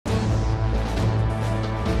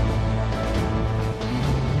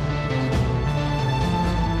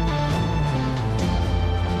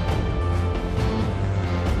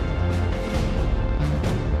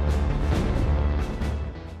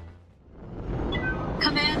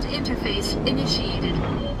interface initiated.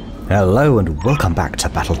 Hello and welcome back to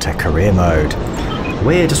Battletech Career Mode.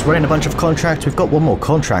 We're just running a bunch of contracts. We've got one more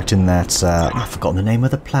contract in that, I've forgotten the name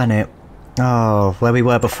of the planet. Oh, where we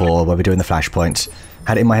were before, where we're doing the flashpoint.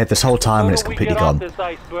 Had it in my head this whole time and it's completely gone. This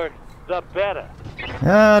iceberg, the better.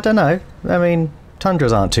 I don't know. I mean,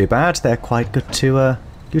 tundras aren't too bad. They're quite good to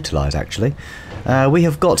utilise, actually. We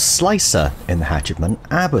have got Slicer in the Hatchetman,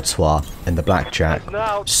 Abattoir in the Blackjack,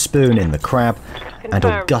 Spoon in the Crab, and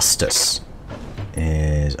Augustus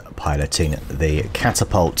is piloting the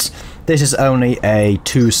Catapults. This is only a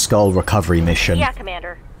 2-skull recovery mission. Yeah,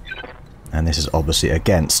 Commander. And this is obviously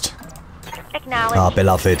against Acknowledge. our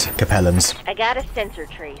beloved Capellans. I got a sensor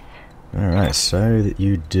trace. Alright, so that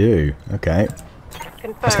you do. Okay.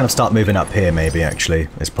 Confirm. Let's kind of start moving up here, maybe, actually.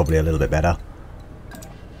 It's probably a little bit better.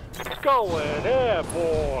 Going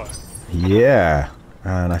airborne. Yeah.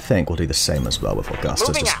 And I think we'll do the same as well with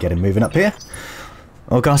Augustus. Just get him moving up here.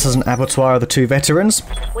 Augustus and Abattoir are the two veterans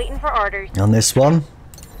Waiting for orders. on this one.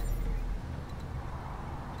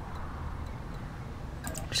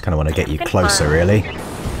 Just kind of want to get you closer, really.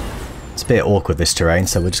 It's a bit awkward, this terrain,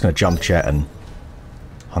 so we're just going to jump jet and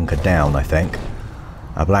hunker down, I think.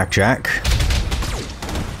 A Blackjack.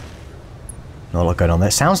 Not a lot going on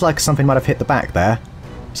there. Sounds like something might have hit the back there.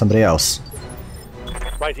 Somebody else.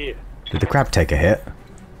 Right here. Did the crab take a hit?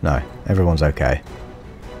 No, everyone's okay.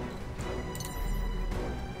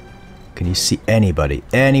 Can you see anybody?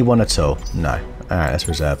 Anyone at all? No. Alright, let's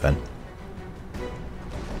reserve then.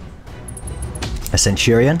 A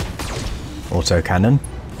Centurion. Auto-cannon.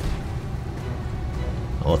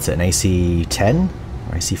 What's it, an AC-10?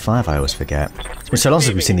 Or AC-5? I always forget. It's been so long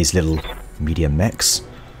since we've seen these little medium mechs.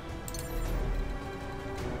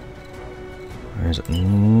 There's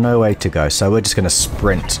no way to go, so we're just going to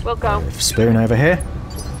sprint. We'll go. With Spoon over here.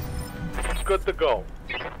 Good to go.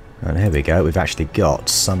 And here we go, we've actually got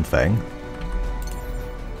something.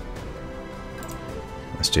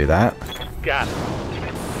 Let's do that. Got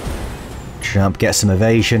it. Jump, get some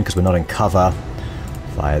evasion, because we're not in cover.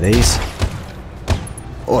 Fire these.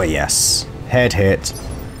 Oh yes. Head hit.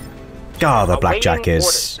 Ah, the Blackjack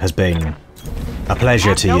has been a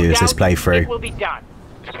pleasure to use this playthrough. It will be done.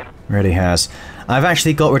 Really has. I've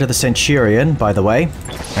actually got rid of the Centurion, by the way,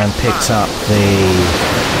 and picked up the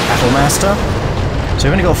Battlemaster. So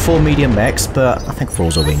we've only got 4 medium mechs, but I think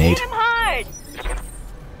 4's all we need.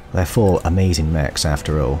 They're 4 amazing mechs,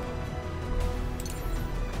 after all.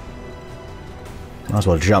 Might as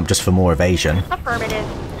well jump just for more evasion.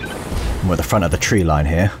 Affirmative. We're at the front of the tree line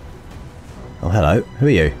here. Oh, hello. Who are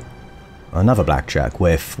you? Another Blackjack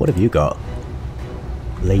with... What have you got?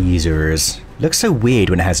 Lasers. Looks so weird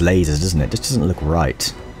when it has lasers, doesn't it? It just doesn't look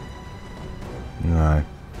right. No.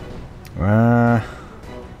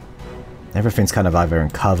 Everything's kind of either in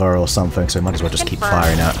cover or something, so we might as well just keep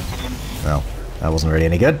firing at. Well, that wasn't really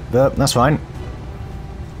any good, but that's fine.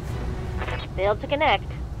 Failed to connect.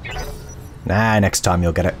 Nah, next time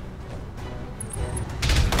you'll get it.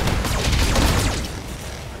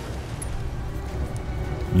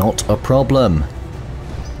 Not a problem.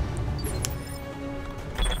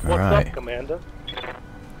 What's Alright. up, Commander?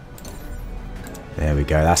 There we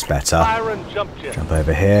go, that's better. Fire and jump jet. Jump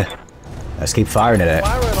over here. Let's keep firing at it.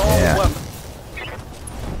 Firing all Yeah. the weapons.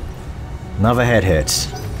 Another head hit.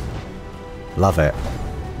 Love it.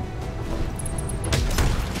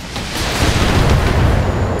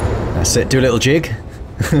 That's it, do a little jig.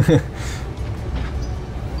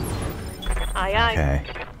 Aye, aye. Okay.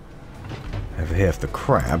 Over here for the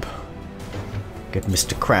crab. Get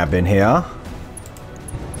Mr. Crab in here.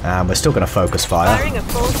 And we're still going to focus fire. Firing a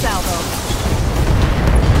full salvo.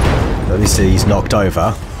 At least he's knocked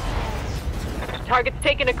over. Target's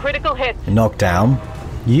taking a critical hit. Knocked down.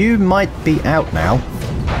 You might be out now.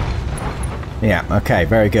 Yeah, okay,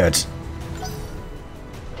 very good.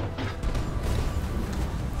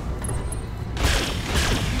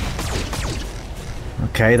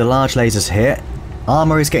 Okay, the large laser's hit.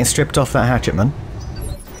 Armor is getting stripped off that Hatchetman.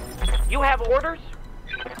 You have orders?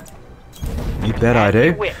 You bet I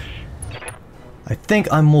do. Wish. I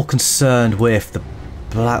think I'm more concerned with the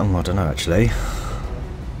black... I don't know, actually.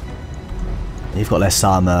 You've got less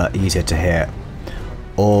armor, easier to hit.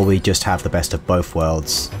 Or we just have the best of both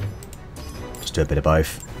worlds. Just do a bit of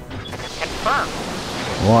both. Confirm.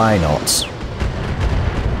 Why not?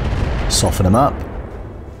 Soften them up.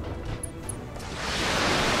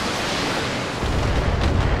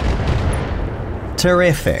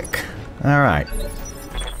 Terrific. Alright.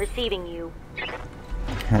 Receiving you.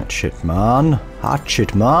 Hatchetman.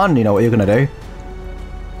 Hatchetman. You know what you're going to do.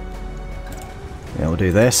 Yeah, we'll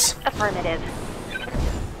do this. Affirmative.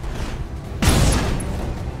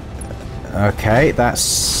 Okay, that's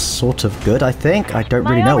sort of good, I think. I don't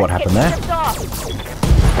really know what happened there.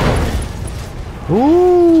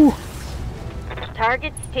 Ooh!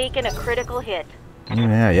 Target's taken a critical hit.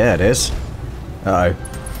 Yeah, it is. Uh-oh.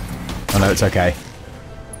 Oh no, it's okay.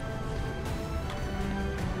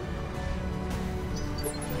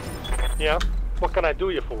 Yeah? What can I do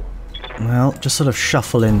you for? Well, just sort of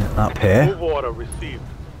shuffling up here. Move order received.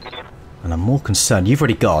 And I'm more concerned. You've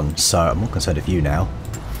already gone, so I'm more concerned of you now.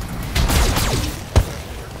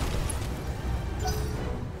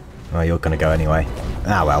 Oh, you're gonna go anyway.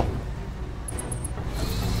 Ah, well.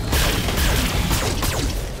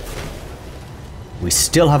 We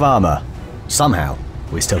still have armor. Somehow,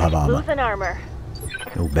 we still have armor. Losing armor.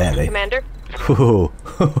 Oh, barely. Commander?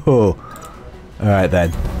 Alright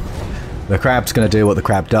then. The crab's gonna do what the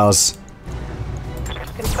crab does.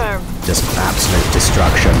 Confirmed. Just absolute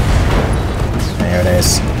destruction. There it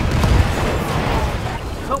is.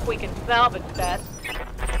 Hope we can salvage that.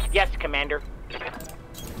 Yes, Commander.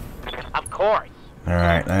 Of course.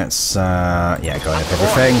 Alright, let's, yeah, go with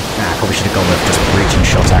everything. Ah, probably should have gone with just breaching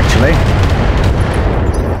shot, actually.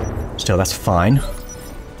 Still, that's fine.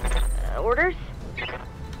 Orders?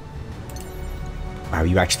 Wow,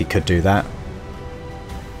 you actually could do that.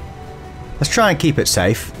 Let's try and keep it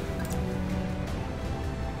safe.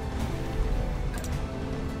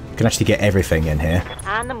 You can actually get everything in here.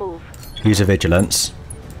 On the move. Use a vigilance.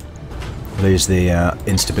 Lose the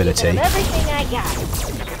instability. Everything I got.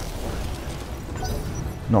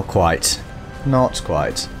 Not quite. Not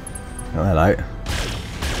quite. Oh, hello.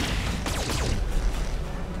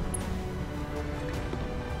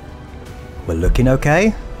 We're looking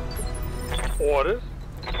okay. Orders?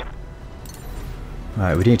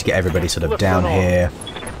 Right, we need to get everybody sort of down here,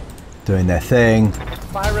 doing their thing.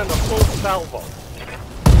 Firing a full salvo.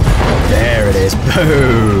 There it is.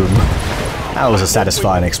 Boom! That was a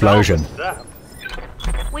satisfying explosion.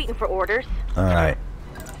 Waiting for orders. Alright.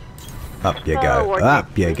 Up you go.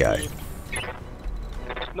 Up you go.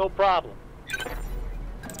 No problem.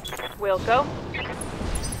 We'll go.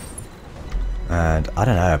 And I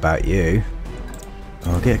don't know about you.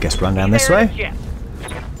 I'll guess run down this way.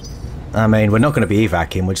 I mean, we're not going to be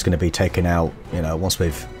evacing. We're just going to be taking out, you know, once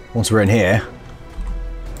we're in here.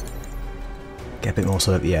 Get a bit more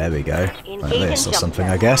sort of, yeah, there we go. Like this or something,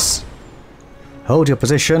 I guess. Hold your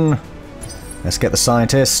position. Let's get the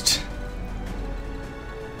scientist.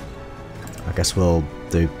 I guess we'll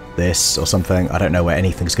do this or something. I don't know where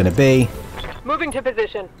anything's going to be. Moving to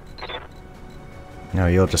position. No,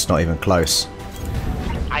 you're just not even close.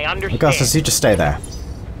 I understand. Augustus, you just stay there.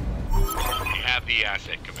 You have the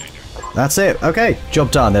asset, Commander. That's it. Okay,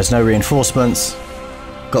 job done. There's no reinforcements.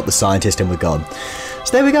 Got the scientist and we're gone.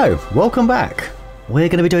 So there we go. Welcome back. We're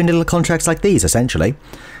going to be doing little contracts like these, essentially.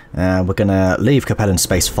 We're going to leave Capellan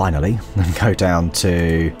space finally and go down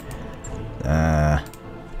to...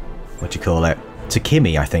 what do you call it? To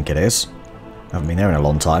Kimmy, I think it is. Haven't been there in a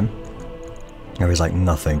long time. There is like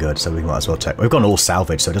nothing good, so we might as well take... We've gone all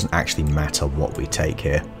salvage, so it doesn't actually matter what we take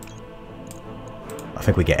here. I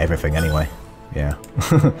think we get everything anyway. Yeah.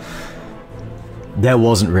 There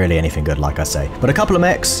wasn't really anything good, like I say. But a couple of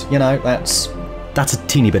mechs, you know, that's a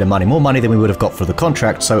teeny bit of money. More money than we would have got for the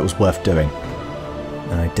contract, so it was worth doing.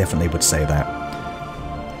 I definitely would say that.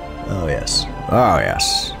 Oh, yes. Oh,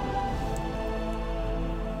 yes.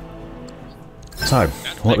 So,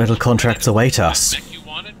 what little contracts await us? The mech you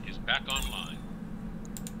wanted is back online.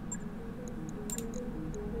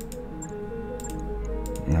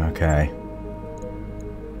 Okay.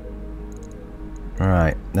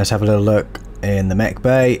 Alright, let's have a little look in the mech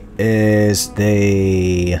bay. Is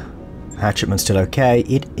the hatchetman still okay?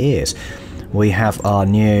 It is. We have our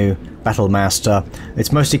new Battle Master.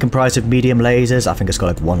 It's mostly comprised of medium lasers. I think it's got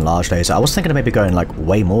like one large laser. I was thinking of maybe going like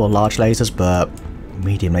way more large lasers, but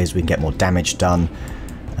medium lasers we can get more damage done.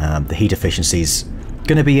 The heat efficiency's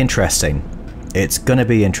gonna be interesting. It's gonna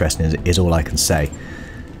be interesting is all I can say.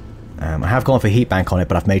 I have gone for heat bank on it,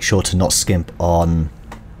 but I've made sure to not skimp on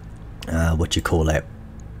what you call it,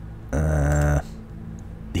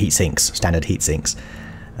 heat sinks, standard heat sinks.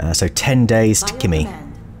 So 10 days to Kimmy.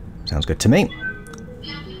 Sounds good to me.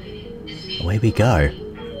 Away we go.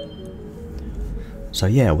 So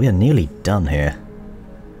yeah, we are nearly done here.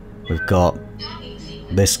 We've got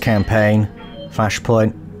this campaign,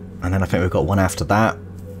 Flashpoint, and then I think we've got one after that,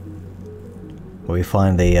 where we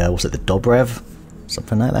find the, was it the Dobrev?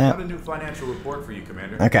 Something like that. Got a new financial report for you,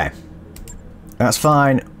 Commander. Okay. That's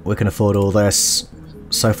fine. We can afford all this.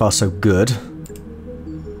 So far, so good.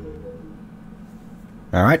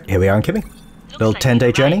 Alright, here we are in Kimmy. Little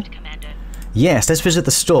 10-day journey. Yes, let's visit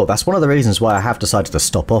the store. That's one of the reasons why I have decided to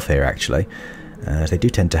stop off here, actually. They do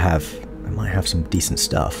tend to have We might have some decent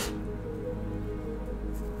stuff.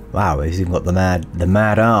 Wow, he's even got the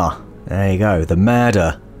mad R. There you go, the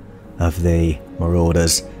madder of the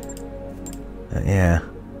Marauders. Yeah,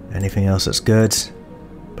 anything else that's good?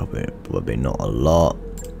 Probably not a lot.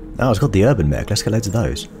 Oh, it's got the urban mech. Let's get loads of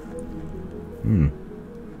those.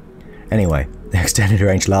 Anyway, extended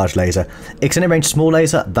range large laser. Extended range small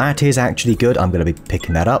laser, that is actually good. I'm going to be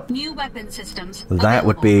picking that up. New weapon systems. That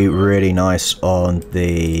would be really nice on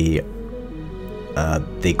the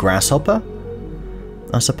grasshopper,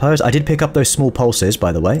 I suppose. I did pick up those small pulses,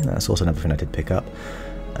 by the way. That's also another thing I did pick up.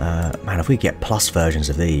 Man, if we get plus versions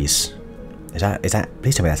of these, is that?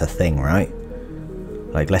 Please tell me that's a thing, right?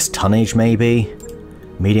 Like less tonnage, maybe.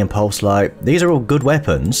 Medium pulse light. These are all good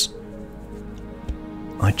weapons.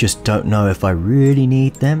 I just don't know if I really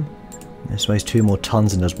need them. This weighs 2 more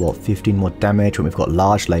tons and does what? 15 more damage when we've got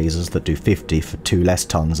large lasers that do 50 for 2 less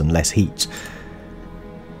tons and less heat.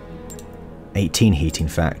 18 heat, in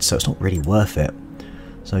fact, so it's not really worth it.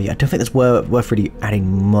 So yeah, I don't think it's worth really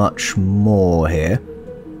adding much more here.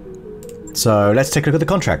 So let's take a look at the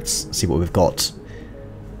contracts, see what we've got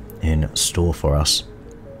in store for us.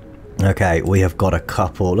 Okay, we have got a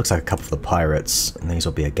couple, looks like a couple for the pirates, and these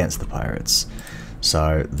will be against the pirates.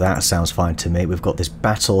 So that sounds fine to me. We've got this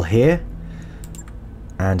battle here,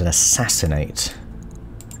 and an assassinate.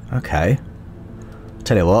 Okay.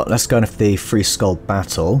 Tell you what, let's go in for the Free Skull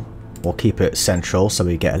battle. We'll keep it central so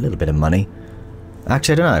we get a little bit of money.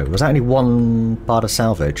 Actually, I don't know. Was that only 1 bar to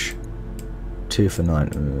salvage? 2 for 9.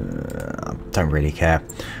 Don't really care.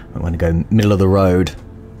 I'm going to go middle of the road.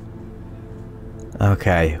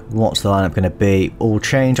 Okay, what's the lineup going to be? All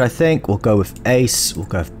change, I think. We'll go with Ace. We'll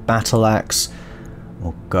go with Battle Axe.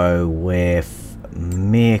 We'll go with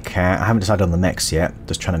Meerkat. I haven't decided on the mechs yet.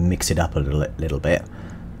 Just trying to mix it up a little bit.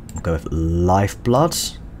 We'll go with Lifeblood.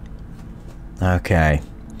 Okay.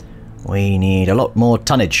 We need a lot more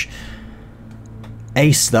tonnage.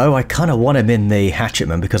 Ace, though, I kind of want him in the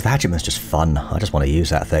Hatchetman because the Hatchetman's just fun. I just want to use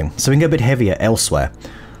that thing. So we can go a bit heavier elsewhere.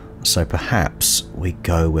 So perhaps we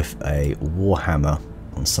go with a Warhammer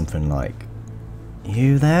on something like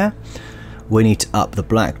you there. We need to up the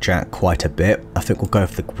Blackjack quite a bit. I think we'll go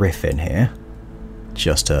for the Griffin here,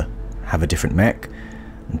 just to have a different mech.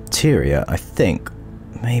 Interior, I think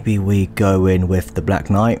maybe we go in with the Black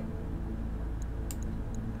Knight.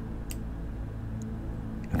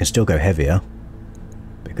 We can still go heavier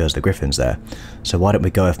because the Griffin's there. So why don't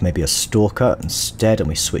we go with maybe a Stalker instead and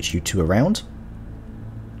we switch you two around?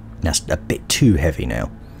 That's a bit too heavy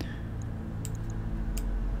now.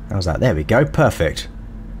 How's that? There we go. Perfect.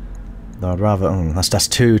 I'd rather... that's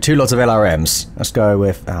two lots of LRMs. Let's go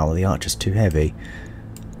with... oh, well, the Archer's too heavy.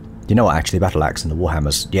 You know what, actually? Battle Axe and the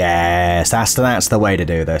Warhammers. Yes, that's the way to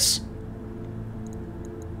do this.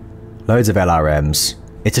 Loads of LRMs.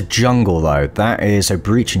 It's a jungle, though. That is... so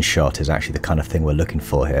Breaching Shot is actually the kind of thing we're looking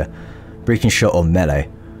for here. Breaching Shot or melee.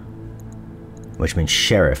 Which means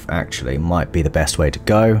Sheriff, actually, might be the best way to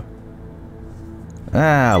go.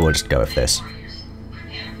 We'll just go with this.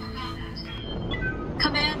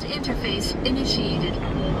 Command interface initiated.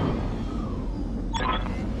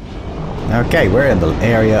 Okay, we're in the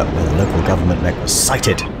area where the local government mech was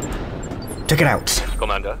sighted. Check it out.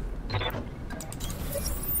 Commander.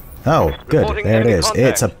 Oh, good. Reporting There it enemy is. contact.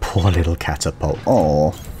 It's a poor little catapult.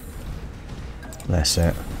 Oh, bless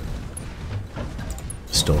it.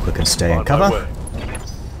 Stalker can stay in On my cover. way.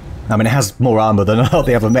 I mean, it has more armor than all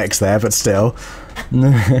the other mechs there, but still.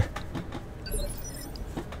 Okay.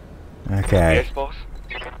 Yes, boss.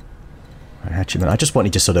 Hatchetman, I just want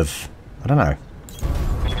you to sort of, I don't know,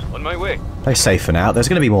 On my way. play safe for now. There's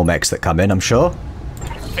going to be more mechs that come in, I'm sure.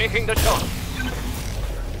 Taking the shot.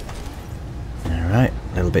 Alright,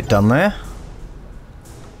 a little bit done there.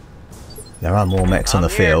 There are more mechs on the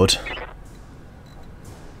field.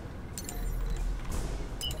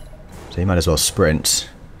 So you might as well sprint.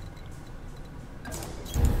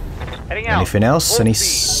 Heading out. Anything else? Full Any speed.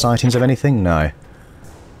 sightings of anything? No.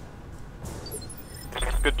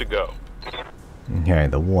 Good to go. Okay,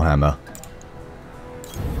 the Warhammer.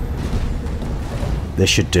 This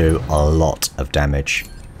should do a lot of damage.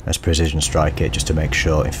 Let's precision strike it just to make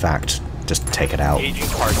sure. In fact, just take it out. Engaging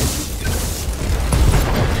target.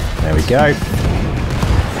 There we go.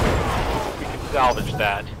 We can salvage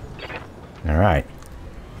that. Alright.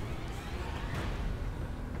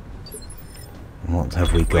 What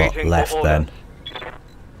have we got Waiting for left then?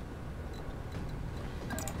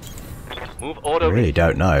 Move I order. really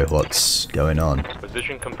don't know what's going on.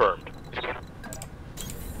 Position confirmed.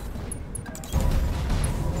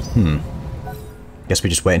 Guess we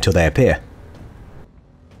just wait until they appear.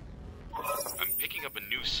 I'm picking up a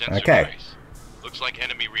new sensor Okay. trace. Looks Looks like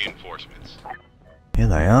enemy reinforcements. Here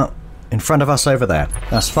they are. In front of us over there.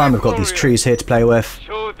 That's fine, we've got these trees here to play with.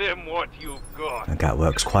 Show them what you've got. And that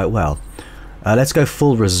works quite well. Let's go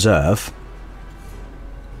full reserve.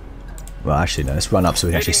 Well, actually no, let's run up so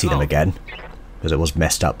we can actually see them again. Because it was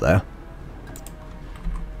messed up there.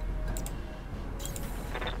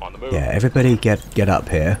 On the move. Yeah, everybody get up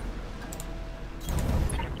here.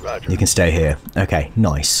 Roger. You can stay here. Okay,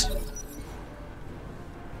 nice.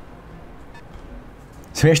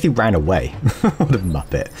 So he actually ran away. What a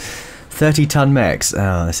muppet. 30-ton mechs.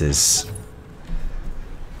 Oh, this is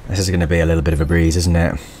going to be a little bit of a breeze, isn't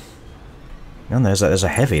it? And there's a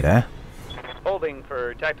heavy there. Holding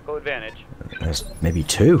for tactical advantage. There's maybe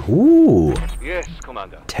two. Ooh, Yes,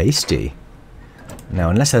 Commander. tasty.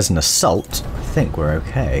 Now, unless there's an assault, I think we're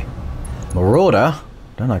okay. Marauder.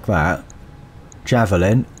 Don't like that.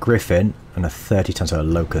 Javelin, Griffin, and a 30-ton, so a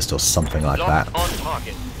Locust or something like that. On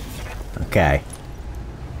target. Okay.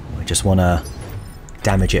 We just want to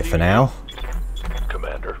damage it for now.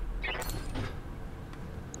 Commander.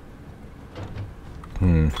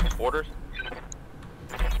 Orders?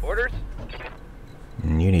 Orders?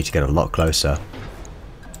 You need to get a lot closer.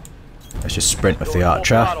 Let's just sprint with the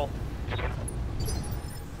archer.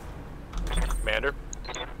 Commander.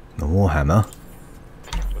 The Warhammer.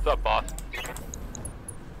 What's up, boss?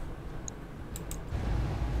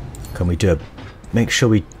 Can we do a... Make sure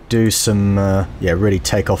we do some... yeah, really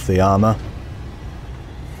take off the armour.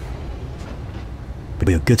 But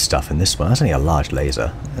we have good stuff in this one. That's only a large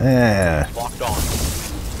laser. Yeah. Locked on.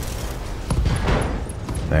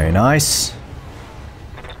 Very nice.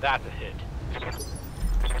 That's a hit.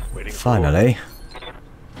 Waiting for Finally.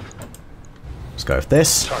 Let's go with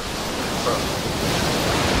this. target.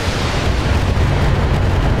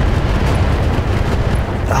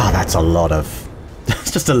 Ah, that's a lot of...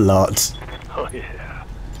 That's just a lot. Oh yeah.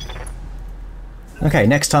 Okay,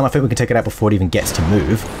 next time I think we can take it out before it even gets to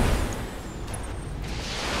move.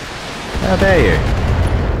 How dare you?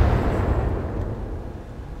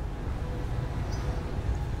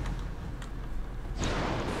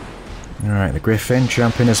 Alright, the Griffin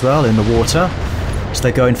jumping as well in the water. So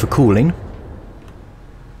they're going for cooling.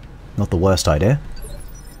 Not the worst idea.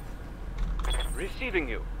 Receiving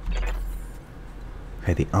you.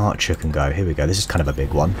 Okay, the Archer can go. Here we go. This is kind of a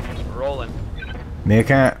big one. Rolling.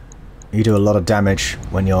 Meerkat, you do a lot of damage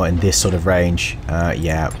when you're in this sort of range.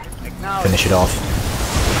 Yeah, finish it off.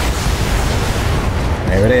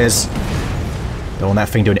 There it is. Don't want that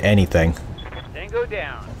thing doing anything. Tango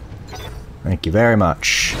down. Thank you very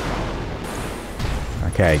much.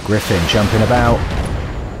 Okay, Griffin jumping about.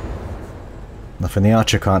 Nothing the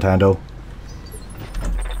Archer can't handle.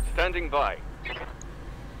 Standing by.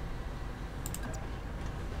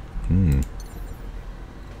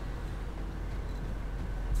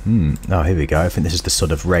 Oh, here we go. I think this is the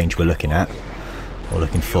sort of range we're looking at. Or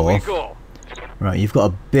looking Here we for. go. Right, you've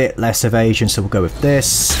got a bit less evasion, so we'll go with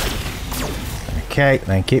this. Okay,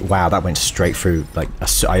 thank you. Wow, that went straight through, like,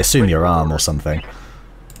 I assume your arm or something.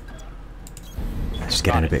 Just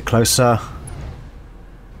getting a bit closer.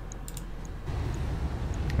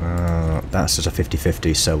 That's just a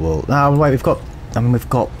 50-50, so we'll... Oh, wait, we've got... I mean, we've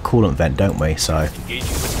got coolant vent, don't we? So... Engaging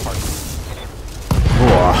with target.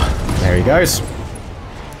 Whoa, there he goes.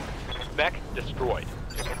 Mech destroyed.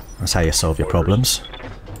 That's how you solve your problems.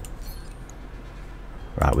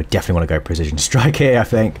 Right, we definitely want to go precision strike here, I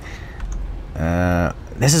think.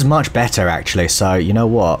 This is much better, actually, so you know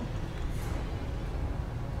what?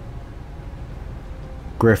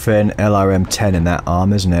 Griffin, LRM-10 in that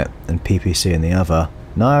arm, isn't it? And PPC in the other.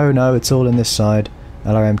 No, no, it's all in this side.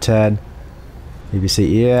 LRM-10,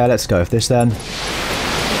 PPC, yeah, let's go with this then.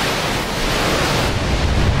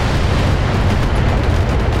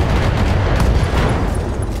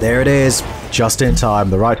 There it is, just in time,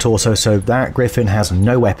 the right torso, so that Griffin has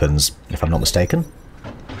no weapons, if I'm not mistaken.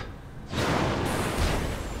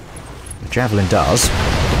 The Javelin does,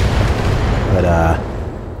 but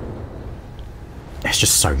it's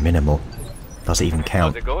just so minimal. Does it even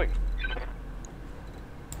count? How's it going?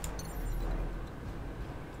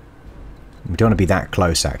 We don't want to be that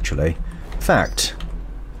close, actually. In fact,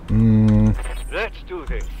 Let's do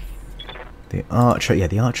this. the Archer, yeah,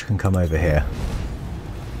 the Archer can come over here.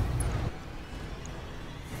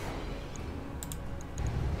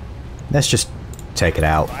 Let's just take it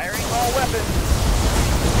out. Firing all weapons.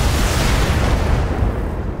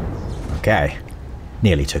 Okay.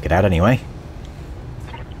 Nearly took it out anyway.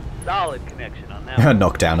 Solid connection on that one.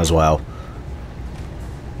 Knockdown as well.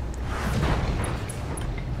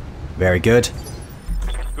 Very good.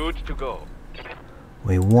 Good to go.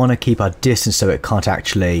 We want to keep our distance so it can't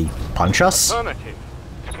actually punch us. Affirmative.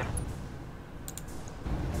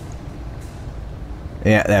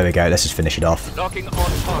 Yeah, there we go. Let's just finish it off. Knocking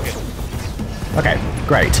on target. Okay,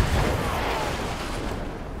 great.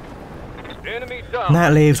 Enemy And down.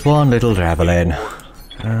 that leaves one little javelin.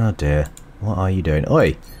 Oh dear. What are you doing?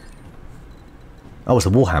 Oi! Oh, it's a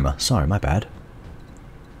warhammer. Sorry, my bad.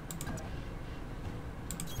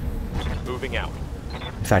 Moving out.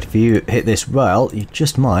 In fact, if you hit this rail, you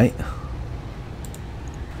just might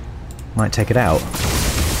take it out.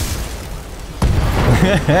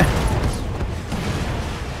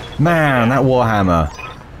 Man, that warhammer.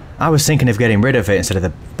 I was thinking of getting rid of it instead of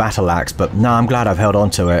the battle axe, but no, I'm glad I've held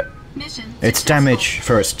on to it. Mission Its successful. damage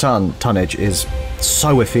for its tonnage is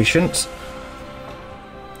so efficient.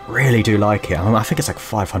 Really do like it. I think it's like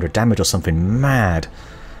 500 damage or something mad.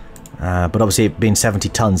 But obviously, it being 70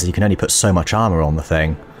 tons, you can only put so much armor on the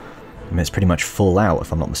thing. I mean, it's pretty much full out,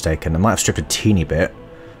 if I'm not mistaken. I might have stripped a teeny bit.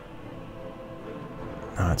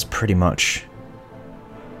 It's pretty much...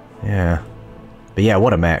 yeah. But yeah,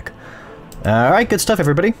 what a mech. Alright, good stuff,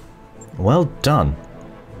 everybody. Well done.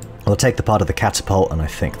 I'll take the part of the catapult, and I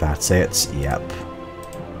think that's it. Yep.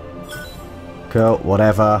 Cool,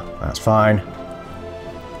 whatever. That's fine.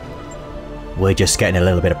 We're just getting a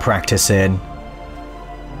little bit of practice in.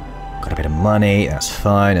 Got a bit of money, that's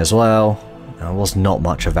fine as well. There was not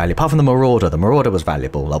much of value, apart from the Marauder. The Marauder was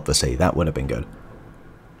valuable, obviously. That would have been good.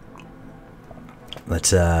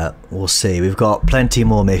 But we'll see. We've got plenty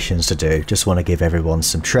more missions to do. Just want to give everyone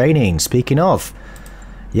some training. Speaking of,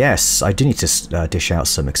 yes, I do need to dish out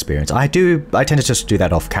some experience. I tend to just do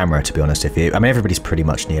that off camera, to be honest with you. I mean, everybody's pretty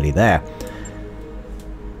much nearly there,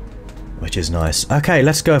 which is nice. Okay,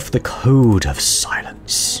 let's go for the Code of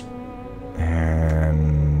Silence.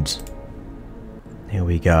 And here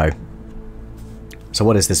we go. So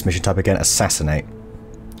what is this mission type again? Assassinate.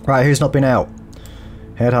 Right, who's not been out?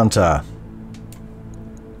 Headhunter.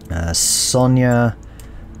 Sonia.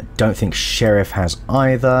 I don't think Sheriff has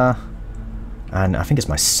either. And I think it's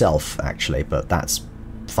myself, actually, but that's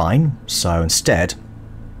fine. So instead,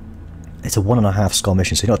 it's a 1.5 score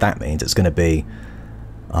mission. So you know what that means? It's going to be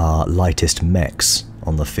our lightest mechs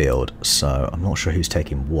on the field. So I'm not sure who's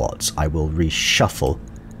taking what. I will reshuffle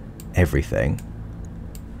everything.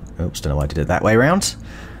 Oops, don't know why I did it that way around.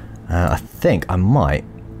 I think I might...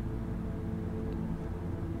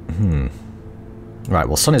 Right,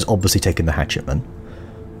 well, Son is obviously taking the hatchetman.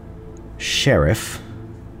 Sheriff.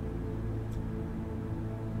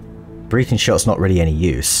 Breathing shot's not really any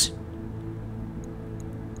use.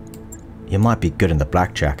 You might be good in the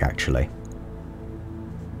blackjack, actually.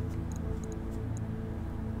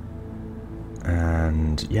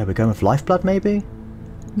 And yeah, we're going with lifeblood, maybe.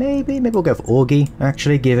 Maybe we'll go for Augie.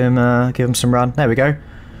 Actually, give him some run. There we go.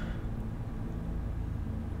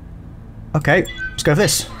 Okay, let's go for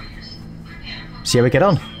this. See how we get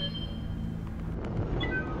on.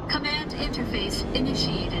 Command interface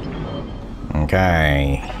initiated.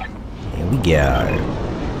 Okay, here we go.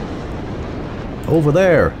 Over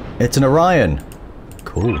there, it's an Orion.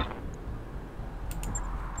 Cool.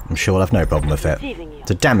 I'm sure we'll have no problem with it. It's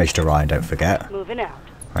a damaged Orion, don't forget. Moving out.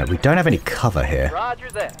 Right, we don't have any cover here. Roger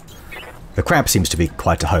that. The crab seems to be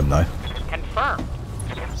quite at home, though. Confirmed.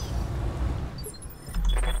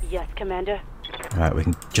 Yes, Commander. Right, we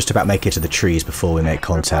can just about make it to the trees before we make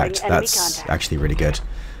contact. Reporting enemy That's contact. actually really good.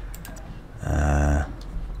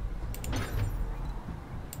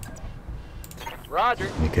 Roger.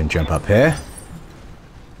 You can jump up here.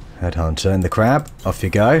 Headhunter and the crab. Off you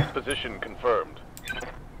go. Position confirmed.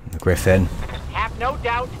 The griffin. Have no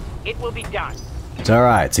doubt it will be done. It's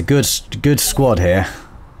alright. It's a good squad here.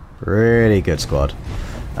 Really good squad.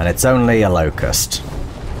 And it's only a locust.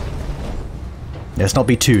 Let's not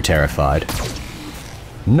be too terrified.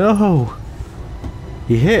 No!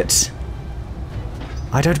 He hit!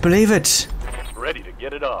 I don't believe it! Ready to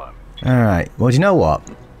get it on. Alright, well, do you know what?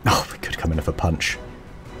 Oh, we could come in for a punch.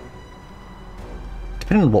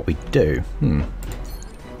 Depending on what we do.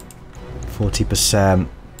 40%.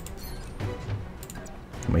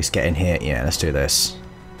 Can we just get in here? Yeah, let's do this.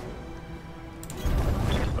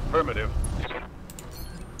 Affirmative.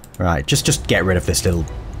 Right, just get rid of this little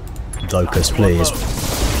locust, please.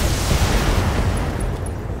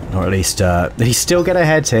 Or at least, he's still getting a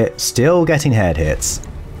head hit. Still getting head hits.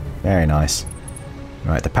 Very nice.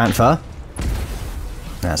 Right, the Panther.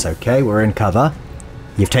 That's okay, we're in cover.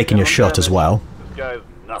 You've taken your shot as well. This guy's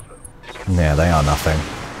nothing. Yeah, they are nothing.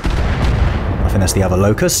 I think that's the other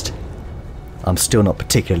locust. I'm still not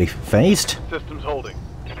particularly phased. Systems holding.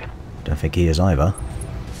 Don't think he is either.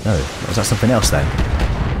 No, was that something else then?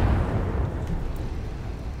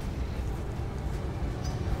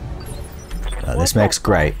 This makes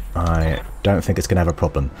great. I don't think it's going to have a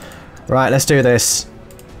problem. Right, let's do this.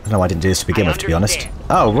 I don't know why I didn't do this to begin with, to be honest.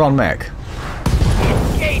 Oh, wrong mech.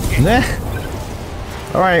 Nah.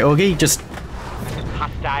 Alright, Augie, just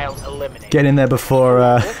Hostile eliminated. get in there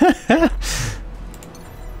before,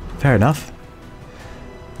 Fair enough.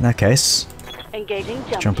 In that case, Engaging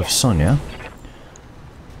jump of Sonya.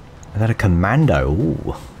 Is that a commando?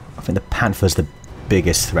 Ooh. I think the Panther's the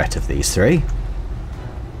biggest threat of these three.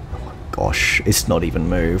 Oh my gosh, it's not even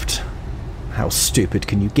moved. How stupid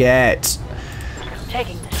can you get?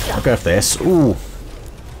 Taking the shot. I'll go for this. Ooh.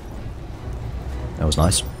 That was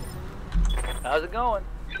nice. How's it going?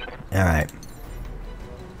 Alright.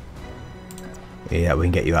 Yeah, we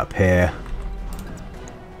can get you up here.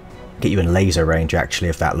 Get you in laser range, actually,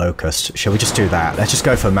 of that Locust. Shall we just do that? Let's just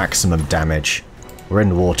go for maximum damage. We're in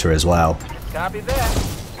the water as well. Copy that.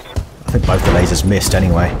 I think both the lasers missed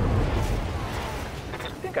anyway.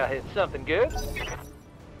 Think I hit something good.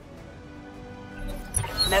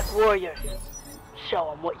 Mech warriors,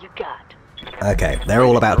 show them what you got. Okay, they're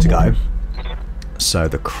all about to go. So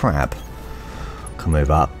the crab can move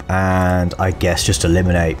up, and I guess just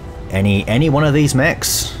eliminate any one of these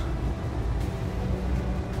mechs.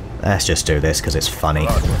 Let's just do this because it's funny.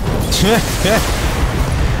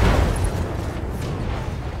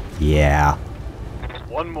 Yeah.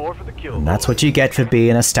 One more for the kill. And that's what you get for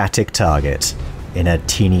being a static target in a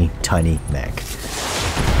teeny tiny mech.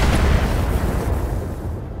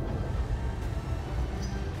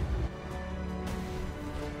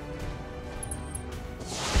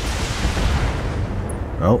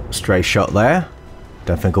 Oh, stray shot there.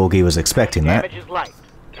 Don't think Augie was expecting that. Damage is light.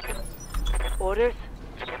 Orders?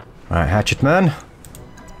 Right, Hatchetman.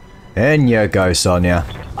 In you go, Sonya.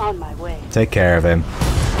 On my way. Take care of him.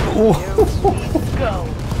 Go.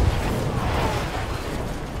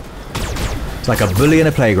 It's like a bully in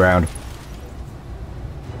a playground.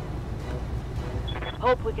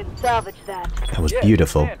 Hope we can salvage that. That was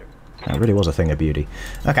beautiful. That really was a thing of beauty.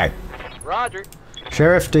 Okay. Roger.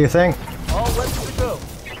 Sheriff, do you think? All ready to go.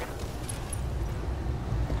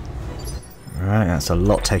 Alright, that's a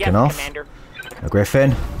lot taken Yes, off. Commander. A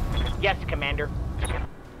Griffin. Yes, Commander.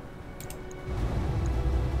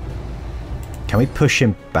 Can we push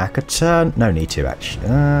him back a turn? No need to, actually.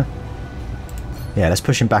 Yeah, let's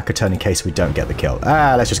push him back a turn in case we don't get the kill.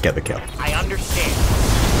 Let's just get the kill. I understand.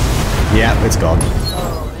 Yeah, it's gone.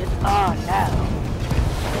 Oh, it's on now.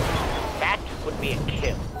 That would be a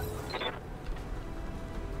kill.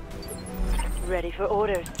 Ready for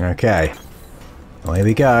orders. Okay. Well, here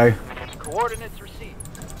we go. Coordinates received.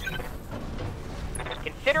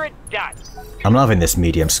 Consider it done. I'm loving this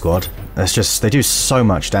medium squad. It's just, they do so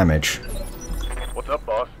much damage. What's up,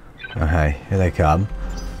 boss? Okay, here they come.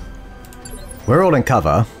 We're all in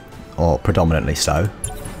cover, or predominantly so.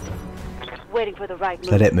 Waiting for the right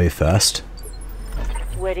move. Let it move first.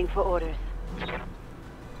 Waiting for orders.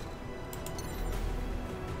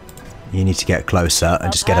 You need to get closer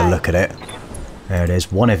and just get a look at it. There it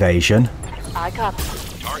is, one evasion. I copy.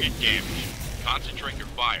 Target damage. Concentrate your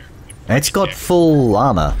fire. It's got full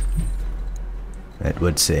armor, it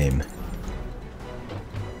would seem.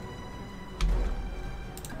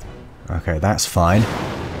 Okay, that's fine.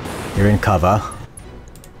 You're in cover.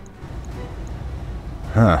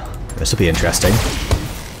 Huh, this will be interesting.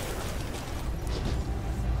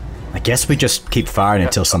 I guess we just keep firing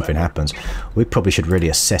until something happens. We probably should really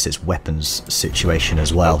assess its weapons situation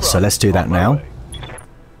as well, so let's do that now.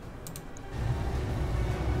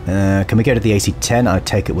 Can we go to the AC-10? I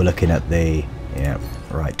take it we're looking at the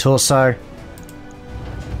right torso.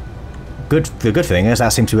 The good thing is that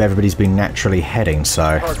seems to be everybody's been naturally heading,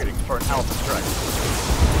 so Targeting for an alpha strike.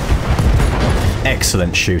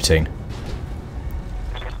 excellent shooting.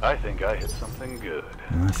 I think I hit something good.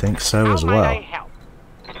 I think so as How might I well. help?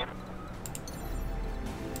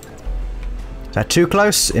 Is that too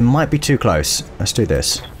close? It might be too close. Let's do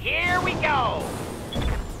this. Here we go.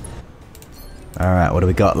 Alright, what do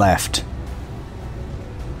we got left?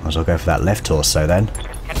 Might as well go for that left torso then.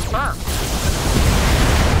 Confirm.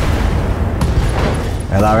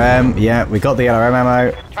 LRM, yeah, we got the LRM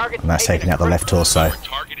ammo. Target's And that's taking out the left torso. Our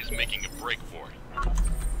target is making a break for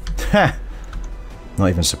it. Ha! Not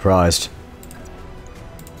even surprised.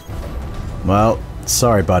 Well,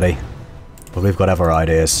 sorry buddy. But we've got other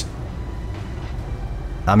ideas.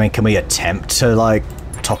 I mean, can we attempt to, like,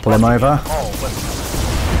 topple him over?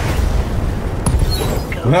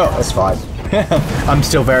 No, that's fine. I'm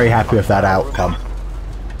still very happy with that outcome.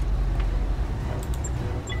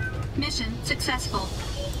 Mission successful.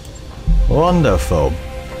 Wonderful.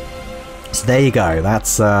 So there you go.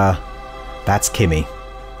 That's Kimmy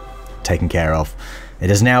taken care of.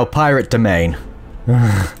 It is now pirate domain.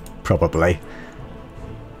 Probably.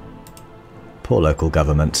 Poor local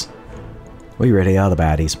government. We really are the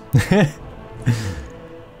baddies.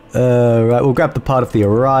 Right, we'll grab the part of the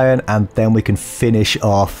Orion and then we can finish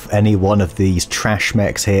off any one of these trash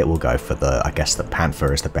mechs here. We'll go for the, I guess the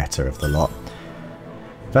Panther is the better of the lot.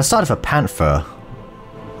 If I started for Panther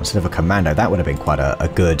instead of a Commando, that would have been quite a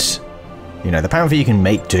good... You know, the Panther you can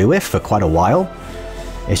make do with for quite a while.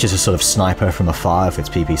 It's just a sort of sniper from afar if it's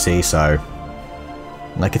PPC, so...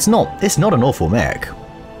 Like, it's not an awful mech.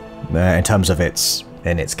 In terms of its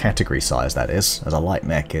category size, that is. As a light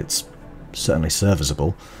mech, it's certainly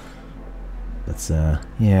serviceable. But,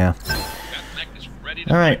 yeah.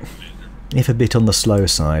 Alright. If a bit on the slow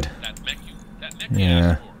side.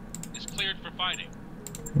 Yeah.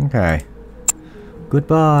 Okay.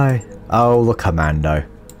 Goodbye. Oh, the Commando.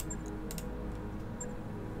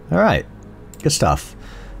 Alright. Good stuff.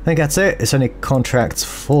 I think that's it. It's only contracts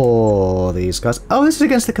for these guys. Oh, this is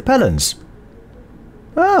against the Capellans.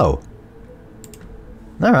 Oh.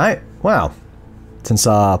 Alright. Wow. Since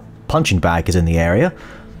our punching bag is in the area,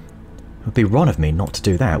 it would be wrong of me not to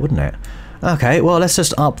do that, wouldn't it? Okay, well, let's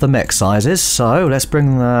just up the mech sizes. So, let's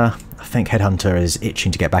bring the... I think Headhunter is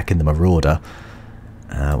itching to get back in the Marauder.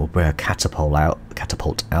 We'll bring a catapult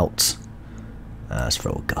out. Let's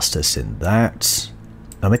throw Augustus in that.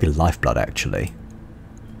 Oh, maybe Lifeblood, actually.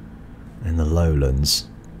 In the Lowlands.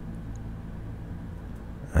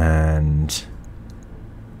 And...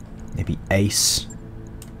 maybe Ace.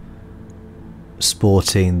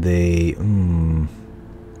 Sporting the...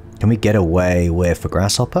 Can we get away with a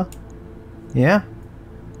Grasshopper? Yeah?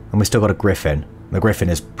 And we still got a Griffin. The Griffin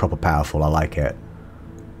is proper powerful, I like it.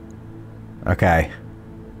 Okay.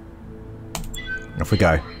 Off we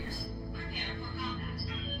go.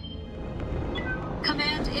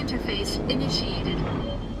 Command interface initiated.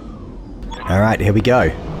 Alright, here we go.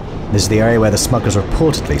 This is the area where the smugglers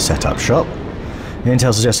reportedly set up shop.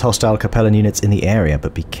 Intel suggests hostile Capellan units in the area,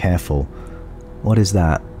 but be careful. What is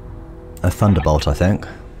that? A Thunderbolt, I think.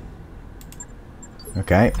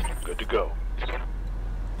 Okay. Good to go.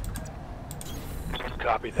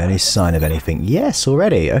 Copy that. Any sign of anything? Yes,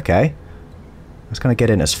 already. Okay. Let's kind of get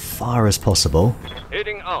in as far as possible.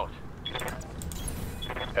 Heading out.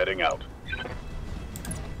 Heading out.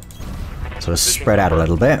 Sort of spread out a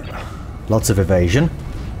little bit. Lots of evasion.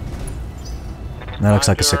 That looks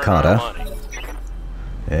like a cicada.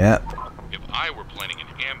 Yep. If I were planning an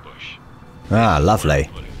ambush. Ah, lovely.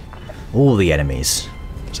 All the enemies.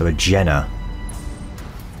 So a Jenna.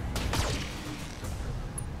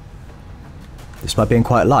 Despite being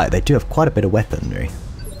quite light, they do have quite a bit of weaponry.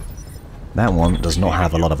 That one does not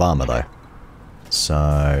have a lot of armor though.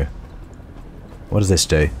 So... what does this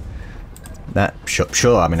do? That...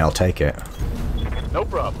 sure, I mean I'll take it. No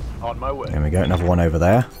problem. On my way. There we go, another one over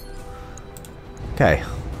there. Okay,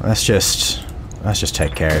 let's just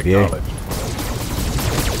take care of you.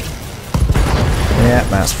 Yeah,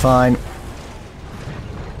 that's fine.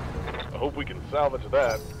 I hope we can salvage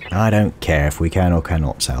that. I don't care if we can or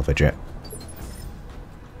cannot salvage it.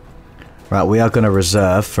 Right, we are going to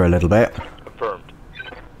reserve for a little bit. Confirmed.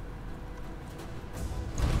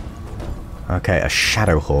 Okay, a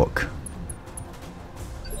Shadowhawk.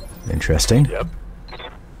 Interesting. Yep.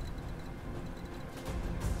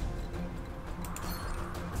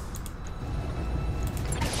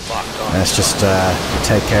 Let's just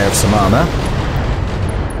take care of some armor.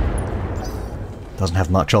 Doesn't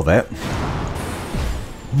have much of it.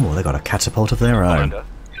 Oh, they got a catapult of their own.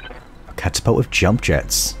 A catapult with jump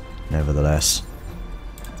jets, nevertheless.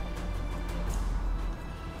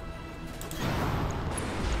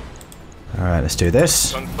 Alright, let's do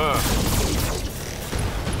this.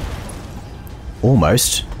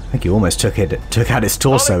 Almost. I think you almost took out its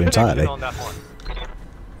torso entirely.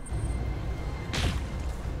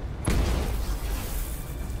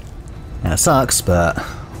 That sucks, but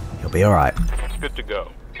you'll be alright. Good to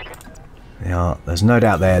go. Yeah, there's no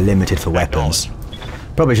doubt they're limited for weapons.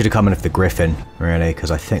 Probably should have come in with the Griffin, really, because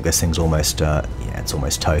I think this thing's almost, yeah, it's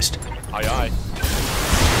almost toast. Aye aye.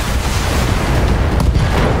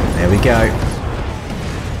 There we go.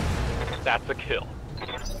 That's a kill.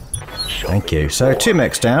 Thank you. So 2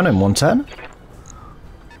 mechs down in 1 turn.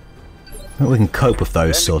 I think we can cope with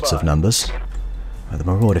those sorts of numbers. Oh, the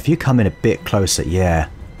Marauder, if you come in a bit closer, yeah.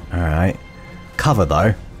 Alright. Cover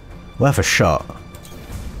though. Worth a shot.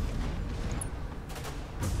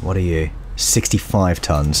 What are you? 65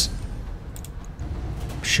 tons.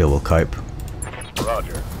 Sure we'll cope.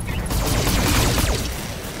 Roger.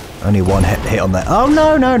 Only 1 hit on that. Oh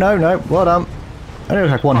no, no, no, no. Well done. Only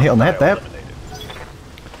looks like 1 hit on the head there.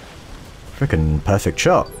 Frickin' perfect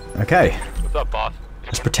shot. Okay. What's up, boss?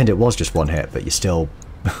 Let's pretend it was just 1 hit, but you still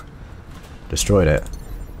destroyed it.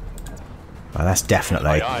 Well, that's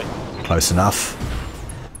definitely Aye, close enough.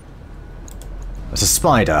 It's a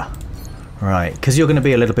spider. Right, because you're going to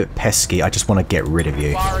be a little bit pesky, I just want to get rid of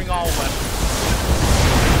you. Firing all weapons.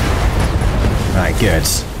 Right, good.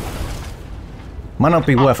 Might not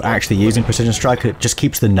be worth actually using Precision Strike, it just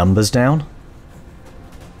keeps the numbers down.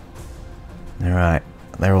 Alright,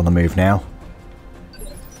 they're on the move now.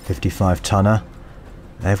 55 tonner.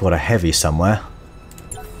 They've got a heavy somewhere.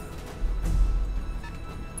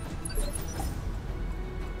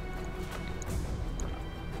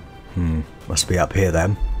 Must be up here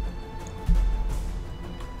then.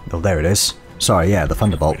 Oh, there it is. Sorry, yeah, the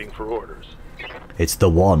Thunderbolt. waiting for orders. It's the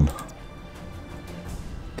one.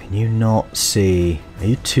 Can you not see? Are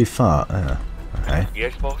you too far? Okay.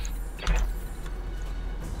 Yes, boss?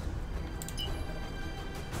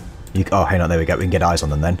 Oh, hang on, there we go. We can get eyes on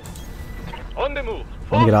them then. On the move.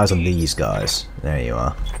 Let me get eyes on these guys. There you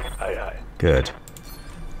are. Aye, aye. Good.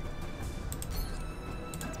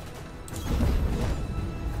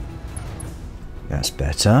 That's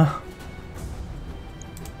better.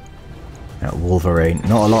 That Wolverine.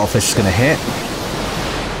 Not a lot of this is going to hit.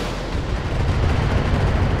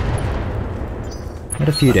 What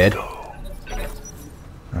a few did.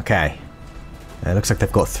 Okay. It looks like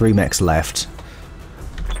they've got 3 mechs left.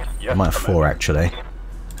 Yes, I might have 4 actually.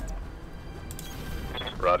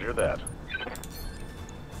 Roger that.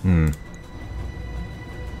 Might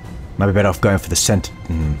be better off going for the center.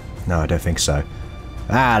 No, I don't think so.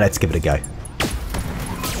 Let's give it a go.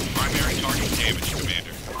 Primary target damage,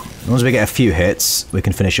 Commander. As long as we get a few hits, we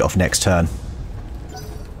can finish it off next turn.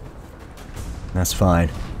 That's fine.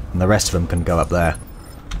 And the rest of them can go up there.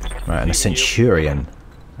 Right, and a Centurion.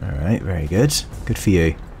 Alright, very good. Good for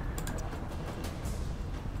you.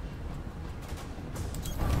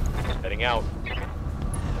 Heading out.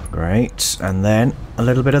 Great. And then a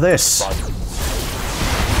little bit of this.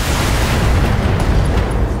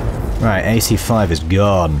 Right, AC5 is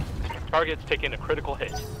gone. Target's taking a critical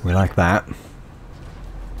hit. We like that.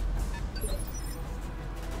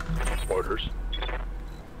 Orders.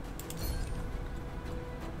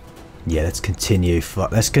 Yeah, let's continue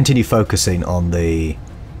focusing on the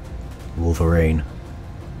Wolverine.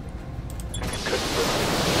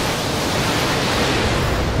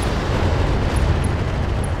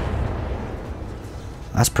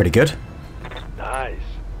 That's pretty good. Nice.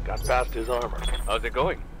 Got past his armor. How's it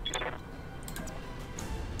going?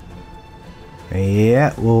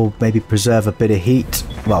 Yeah, we'll maybe preserve a bit of heat.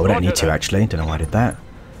 Well, we don't need to actually. Don't know why I did that.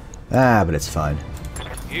 But it's fine.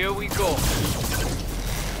 Here we go.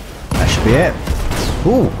 That should be it.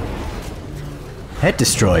 Ooh. Head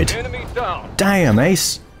destroyed. Enemy down. Damn,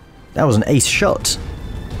 Ace. That was an ace shot.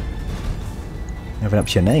 Living up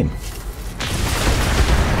to your name.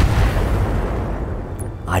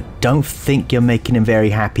 I don't think you're making him very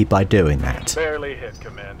happy by doing that. Barely hit,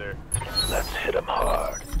 Commander. Let's hit him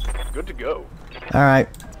hard. Good to go. Alright.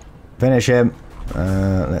 Finish him.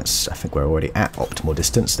 I think we're already at optimal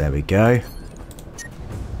distance. There we go.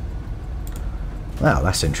 Wow,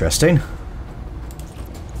 that's interesting.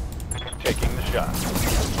 Taking the shot.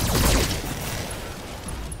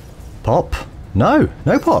 Pop? No,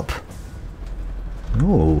 no pop.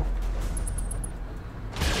 Ooh.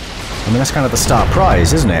 I mean, that's kind of the start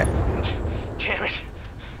prize, isn't it? Damn it.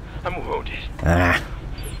 I'm wounded. Ah.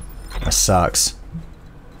 That sucks.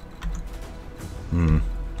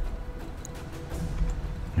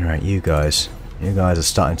 Alright, you guys. You guys are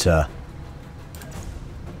starting to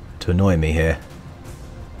annoy me here.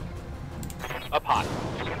 Up hot.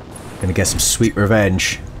 Gonna get some sweet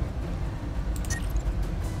revenge.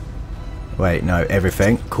 Wait, no,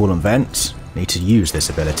 everything. Cool and vent. Need to use this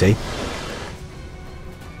ability.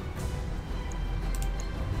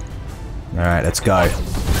 Alright, let's go.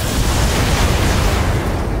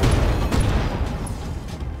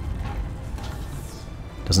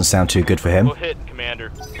 Doesn't sound too good for him. We'll hit, Commander.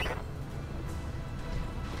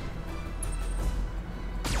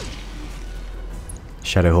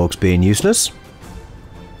 Shadowhawks being useless.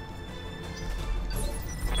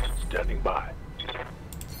 Standing by.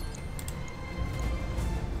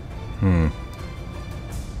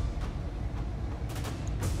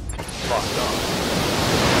 Locked on.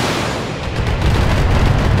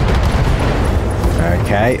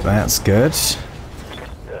 Okay, that's good. Nice.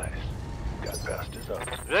 Got past his armor.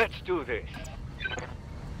 Let's do this.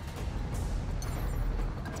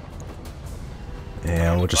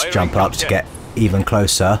 Yeah, we'll just jump up to get even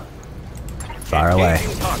closer. Fire away.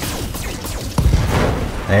 Engaging target.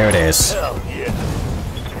 There it is. Hell yeah.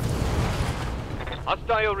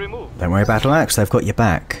 Hostile removed. Don't worry, Battle Axe, they've got your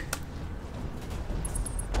back.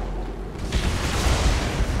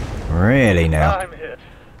 Really now? I'm hit.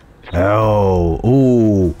 Oh,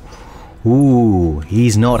 ooh. Ooh,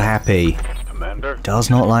 he's not happy. Commander? Does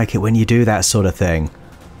not like it when you do that sort of thing.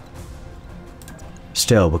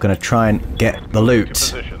 Still, we're going to try and get the loot.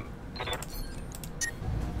 Position.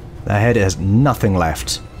 Their head has nothing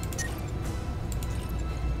left.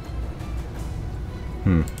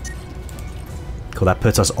 Cool, that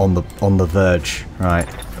puts us on the verge. Right.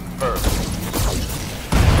 Confirmed.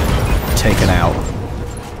 Taken out.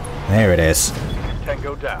 There it is.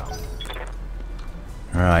 Tango down.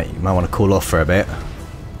 Alright, you might want to cool off for a bit.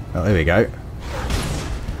 Oh, here we go.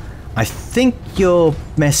 I think you're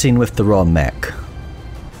messing with the wrong mech.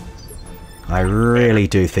 I really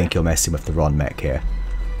do think you're messing with the wrong mech here.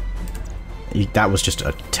 That was just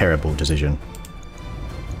a terrible decision.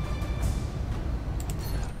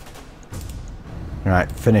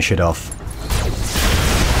 Alright, finish it off.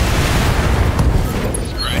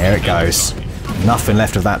 There it goes. Nothing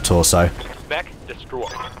left of that torso. Mech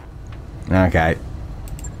destroyed. Okay.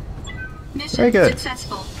 Mission Very good.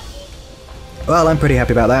 successful. Well, I'm pretty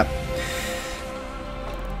happy about that.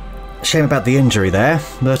 Shame about the injury there,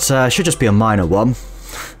 but should just be a minor one.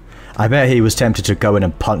 I bet he was tempted to go in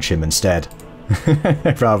and punch him instead,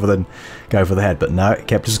 rather than go for the head, but no, he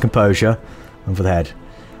kept his composure, and for the head.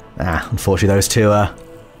 Unfortunately those two are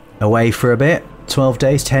away for a bit. 12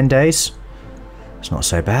 days, 10 days. It's not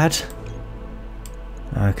so bad.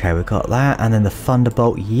 Okay, we got that, and then the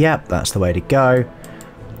Thunderbolt, yep, that's the way to go.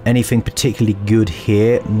 Anything particularly good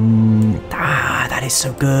here? That is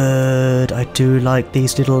so good. I do like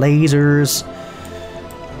these little lasers.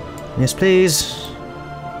 Yes, please.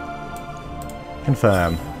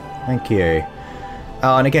 Confirm. Thank you.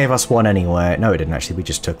 Oh, and it gave us one anyway. No, it didn't actually. We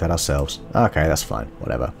just took that ourselves. Okay, that's fine.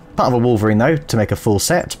 Whatever. Part of a Wolverine, though, to make a full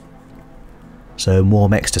set. So more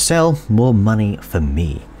mechs to sell, more money for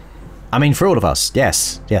me. I mean, for all of us.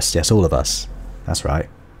 Yes. Yes, yes, all of us. That's right.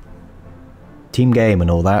 Team game and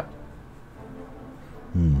all that.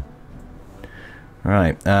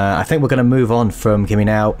 Right, I think we're going to move on from Gimme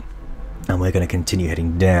Now, and we're going to continue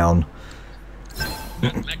heading down.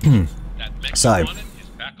 So,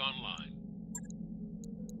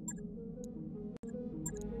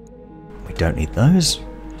 we don't need those.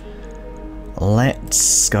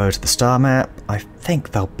 Let's go to the star map. I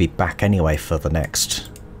think they'll be back anyway for the next...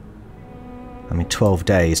 12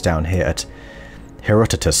 days down here at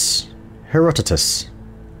Herodotus. Yeah,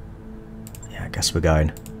 I guess we're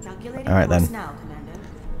going. Alright then.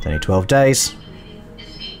 It's only 12 days.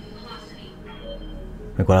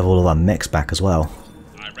 We've got to have all of our mechs back as well.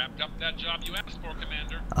 I wrapped up that job you asked for,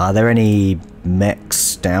 Commander. Are there any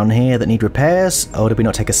mechs down here that need repairs? Oh, did we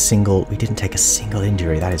not take a single... We didn't take a single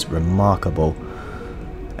injury. That is remarkable.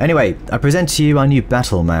 Anyway, I present to you our new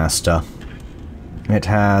Battle Master. It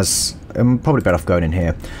has... I'm probably better off going in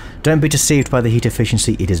here. Don't be deceived by the heat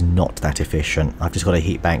efficiency, it is not that efficient. I've just got a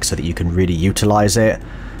heat bank so that you can really utilise it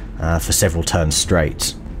for several turns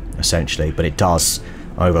straight, essentially. But it does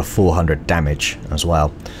over 400 damage as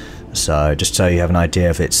well. So just so you have an idea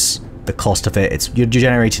of the cost of it, you're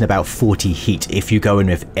generating about 40 heat if you go in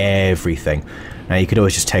with everything. Now you could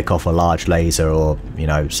always just take off a large laser or,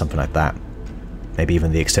 something like that. Maybe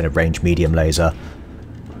even the extended range medium laser.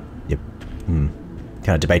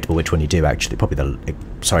 Kind of debatable which one you do, actually. Probably the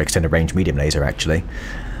extended range medium laser, actually.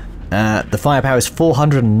 The firepower is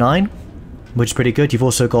 409, which is pretty good. You've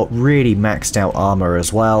also got really maxed out armor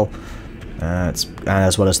as well, as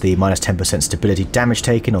well as the minus 10% stability damage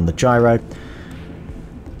taken on the gyro.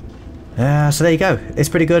 So there you go. It's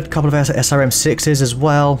pretty good. A couple of SRM6s as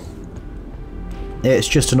well. It's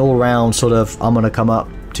just an all-round sort of, I'm going to come up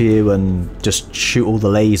to you and just shoot all the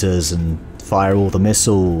lasers and fire all the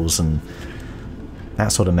missiles and that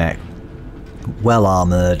sort of mech. Well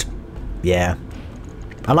armoured. Yeah.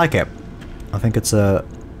 I like it. I think it's a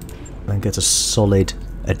solid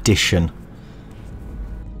addition.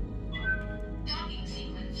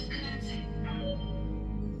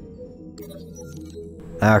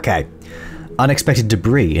 Okay. Unexpected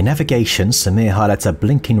debris. In navigation, Samir highlights a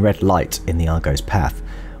blinking red light in the Argo's path.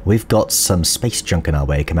 We've got some space junk in our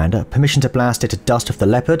way, Commander. Permission to blast it to dust off the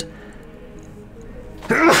Leopard?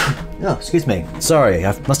 Oh, excuse me. Sorry,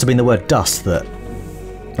 it must have been the word dust that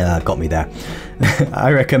got me there.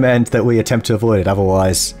 I recommend that we attempt to avoid it,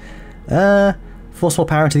 otherwise... force more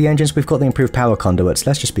power into the engines. We've got the improved power conduits.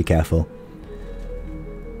 Let's just be careful.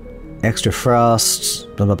 Extra thrust,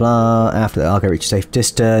 blah blah blah. After the Argo reached safe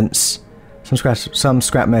distance. Some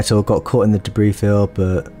scrap metal got caught in the debris field,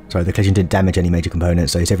 but... Sorry, the collision didn't damage any major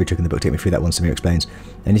components, so it's every trick in the book. Take me through that one, Samir explains.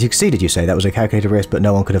 And you succeeded, you say. That was a calculated risk, but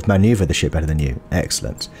no one could have manoeuvred the ship better than you.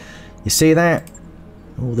 Excellent. You see that?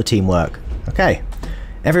 All the teamwork. Okay.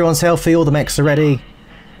 Everyone's healthy, all the mechs are ready.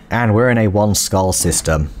 And we're in a one skull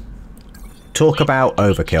system. Talk about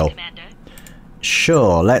overkill.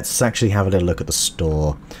 Sure, let's actually have a little look at the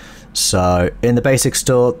store. So, in the basic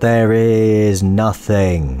store, there is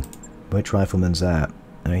nothing. Which rifleman's that?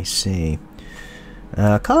 I see.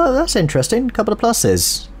 That's interesting. Couple of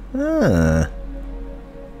pluses. Ah.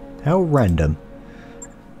 How random.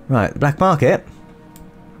 Right, the black market.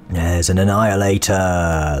 There's an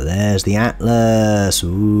Annihilator. There's the Atlas.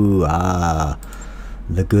 Ooh, ah.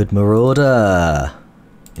 The Good Marauder.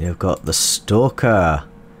 You've got the Stalker.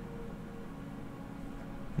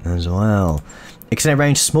 As well. Extended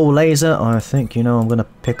range small laser. I think, you know, I'm going to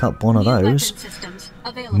pick up one of those.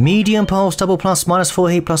 Medium pulse, double plus,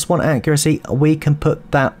 -4 heat, +1 accuracy. We can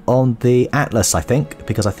put that on the Atlas, I think,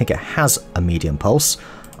 because I think it has a medium pulse.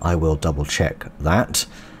 I will double check that.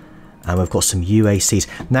 And we've got some UACs.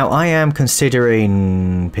 Now, I am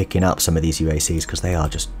considering picking up some of these UACs because they are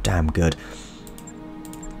just damn good.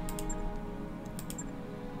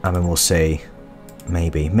 I mean, we'll see.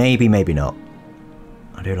 Maybe, maybe not.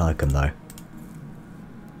 I do like them though.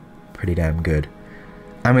 Pretty damn good.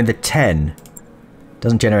 I mean, the 10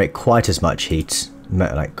 doesn't generate quite as much heat,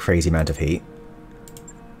 like crazy amount of heat.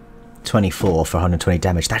 24 for 120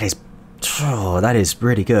 damage. That is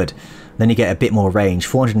really good. Then you get a bit more range.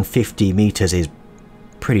 450 meters is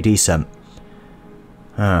pretty decent.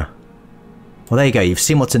 Well, there you go. You've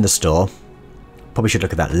seen what's in the store. Probably should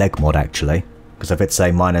look at that leg mod actually, because if it's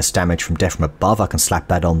a minus damage from death from above, I can slap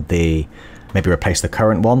that on the. Maybe replace the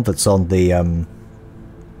current one that's on the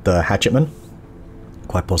Hatchetman.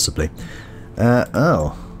 Quite possibly.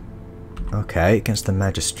 Oh. Okay, against the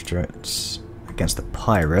magistrates. Against the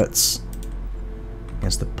pirates.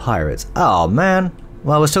 Against the pirates. Oh, man.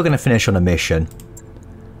 Well, we're still going to finish on a mission.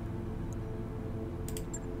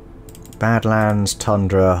 Badlands,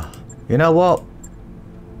 Tundra. You know what?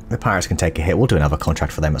 The pirates can take a hit. We'll do another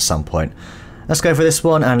contract for them at some point. Let's go for this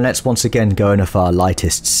one, and let's once again go in with our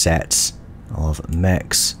lightest sets of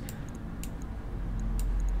mechs.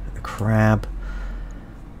 The crab.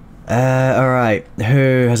 Alright,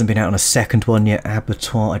 who hasn't been out on a second one yet?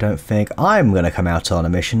 Abattoir, I don't think. I'm going to come out on a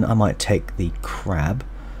mission. I might take the crab.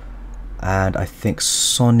 And I think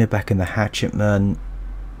Sonia back in the Hatchetman.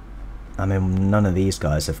 I mean, none of these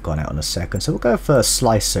guys have gone out on a second, so we'll go for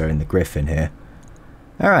Slicer in the Griffin here.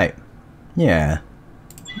 Alright. Yeah.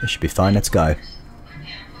 This should be fine, let's go.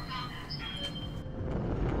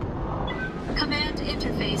 Command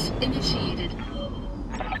interface initiated.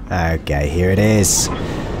 Okay, here it is.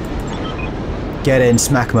 Get in,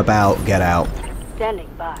 smack them about, get out. Standing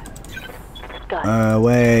by.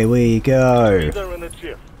 Away we go.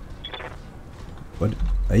 What?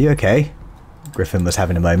 Are you okay? Griffin was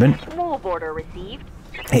having a moment. Move order received.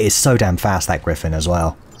 It is so damn fast, that Griffin, as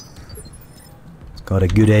well. It's got a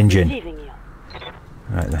good engine.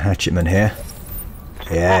 Right, the Hatchetman here.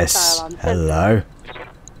 Yes. Hello.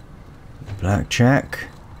 Blackjack.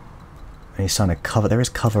 Any sign of cover? There is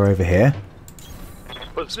cover over here.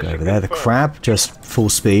 Let's go over there. The crab, just full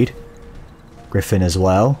speed. Griffin as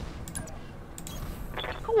well.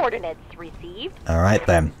 Coordinates received. Alright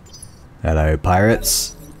then. Hello,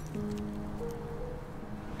 pirates.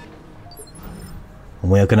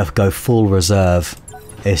 And we're going to go full reserve.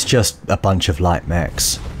 It's just a bunch of light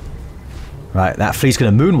mechs. Right, that fleet's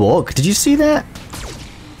going to moonwalk. Did you see that?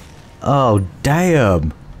 Oh,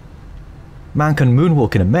 damn. Man can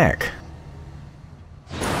moonwalk in a mech.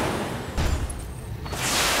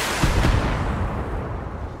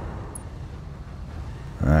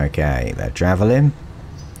 Okay, the Javelin.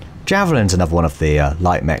 Javelin's another one of the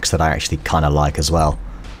light mechs that I actually kind of like as well.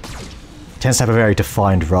 Tends to have a very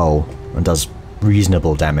defined role and does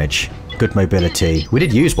reasonable damage. Good mobility. We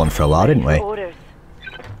did use one for a while, didn't we?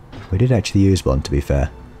 We did actually use one, to be fair.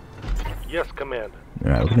 Yes, Commander.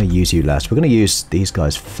 Alright, we're going to use you last. We're going to use these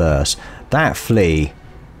guys first. That flea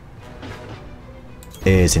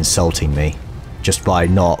is insulting me just by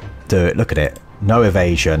not do it. Look at it. No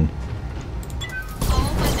evasion.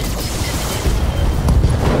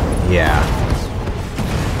 Yeah.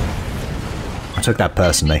 I took that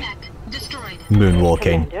personally.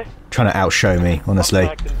 Moonwalking. Trying to outshow me, honestly.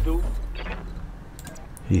 Who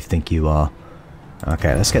do you think you are?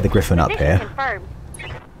 Okay, let's get the Griffin up here. I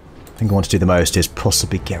think I want to do the most is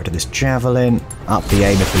possibly get rid of this Javelin. Up the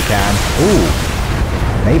aim if we can. Ooh.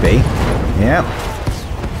 Maybe. Yeah.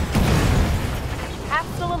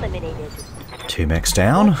 Capsule eliminated. 2 mechs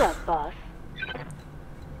down. What's up, boss?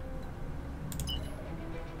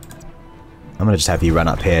 I'm going to just have you run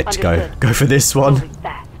up here to go for this one.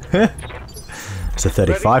 It's a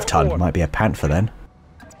 35 ton. Might be a Panther then.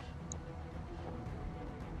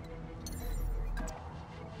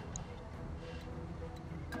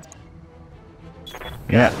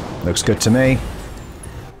 Yeah, looks good to me.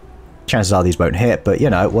 Chances are these won't hit, but you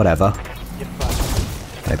know, whatever.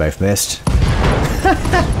 They both missed.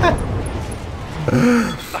 I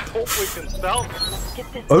hope we can sell.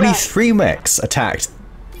 Only 3 mechs attacked.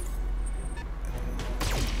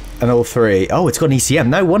 And all 3. Oh, it's got an ECM.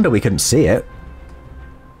 No wonder we couldn't see it.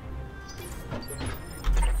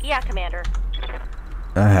 Yeah, Commander.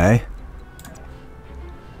 Okay.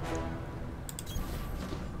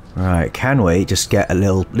 Right, can we just get a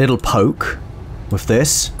little poke with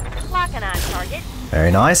this? Locking on target.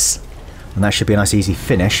 Very nice. And that should be a nice easy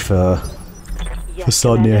finish for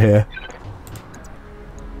Sonia Commander. here.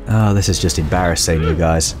 Oh, this is just embarrassing, you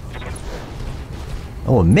guys.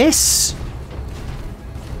 Oh, a miss!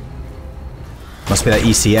 Must be that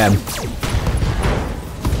ECM.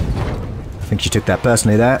 I think she took that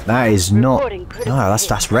personally there. That is not... Oh,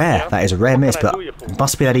 that's rare. That is a rare miss, but it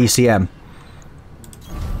must be that ECM.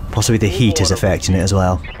 Possibly the heat is affecting it as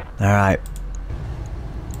well. Alright.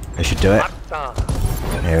 They should do it.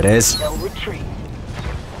 Here it is. No retreat.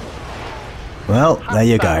 Well, there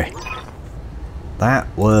you go. That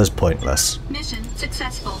was pointless. Mission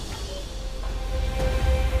successful.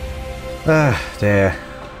 Ah, dear.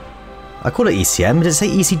 I call it ECM. Did it say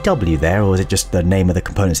ECW there, or is it just the name of the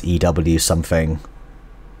component's EW something?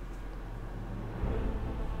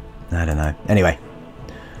 I don't know. Anyway.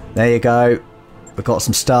 There you go. We've got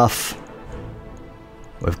some stuff.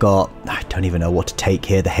 We've got... I don't even know what to take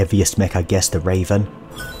here. The heaviest mech, I guess, the Raven.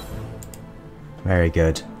 Very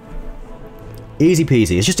good. Easy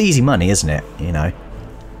peasy. It's just easy money, isn't it? You know.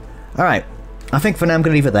 Alright. I think for now I'm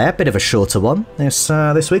going to leave it there. Bit of a shorter one this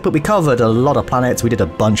week, but we covered a lot of planets. We did a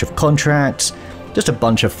bunch of contracts. Just a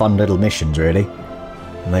bunch of fun little missions, really.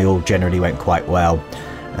 And they all generally went quite well.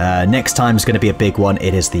 Next time is going to be a big one.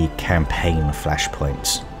 It is the campaign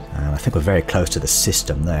flashpoints. I think we're very close to the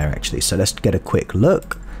system there, actually. So let's get a quick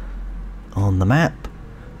look on the map.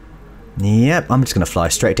 Yep, I'm just going to fly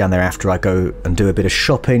straight down there after I go and do a bit of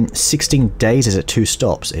shopping. 16 days, is it 2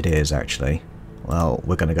 stops? It is, actually. Well,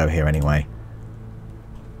 we're going to go here anyway.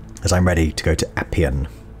 As I'm ready to go to Appian.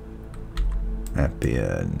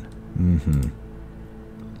 Appian.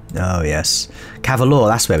 Oh, yes. Cavalor,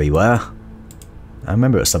 that's where we were. I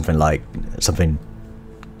remember it was something like... something...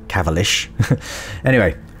 Cavalish.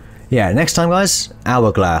 Anyway. Yeah, next time, guys,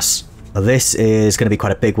 Hourglass. This is going to be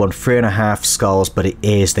quite a big one. 3.5 skulls, but it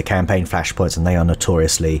is the campaign flashpoints, and they are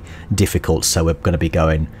notoriously difficult, so we're going to be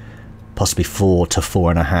going possibly 4 to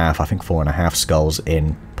 4.5. I think 4.5 skulls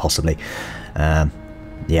in, possibly.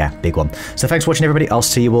 Yeah, big one. So thanks for watching, everybody. I'll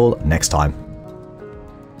see you all next time.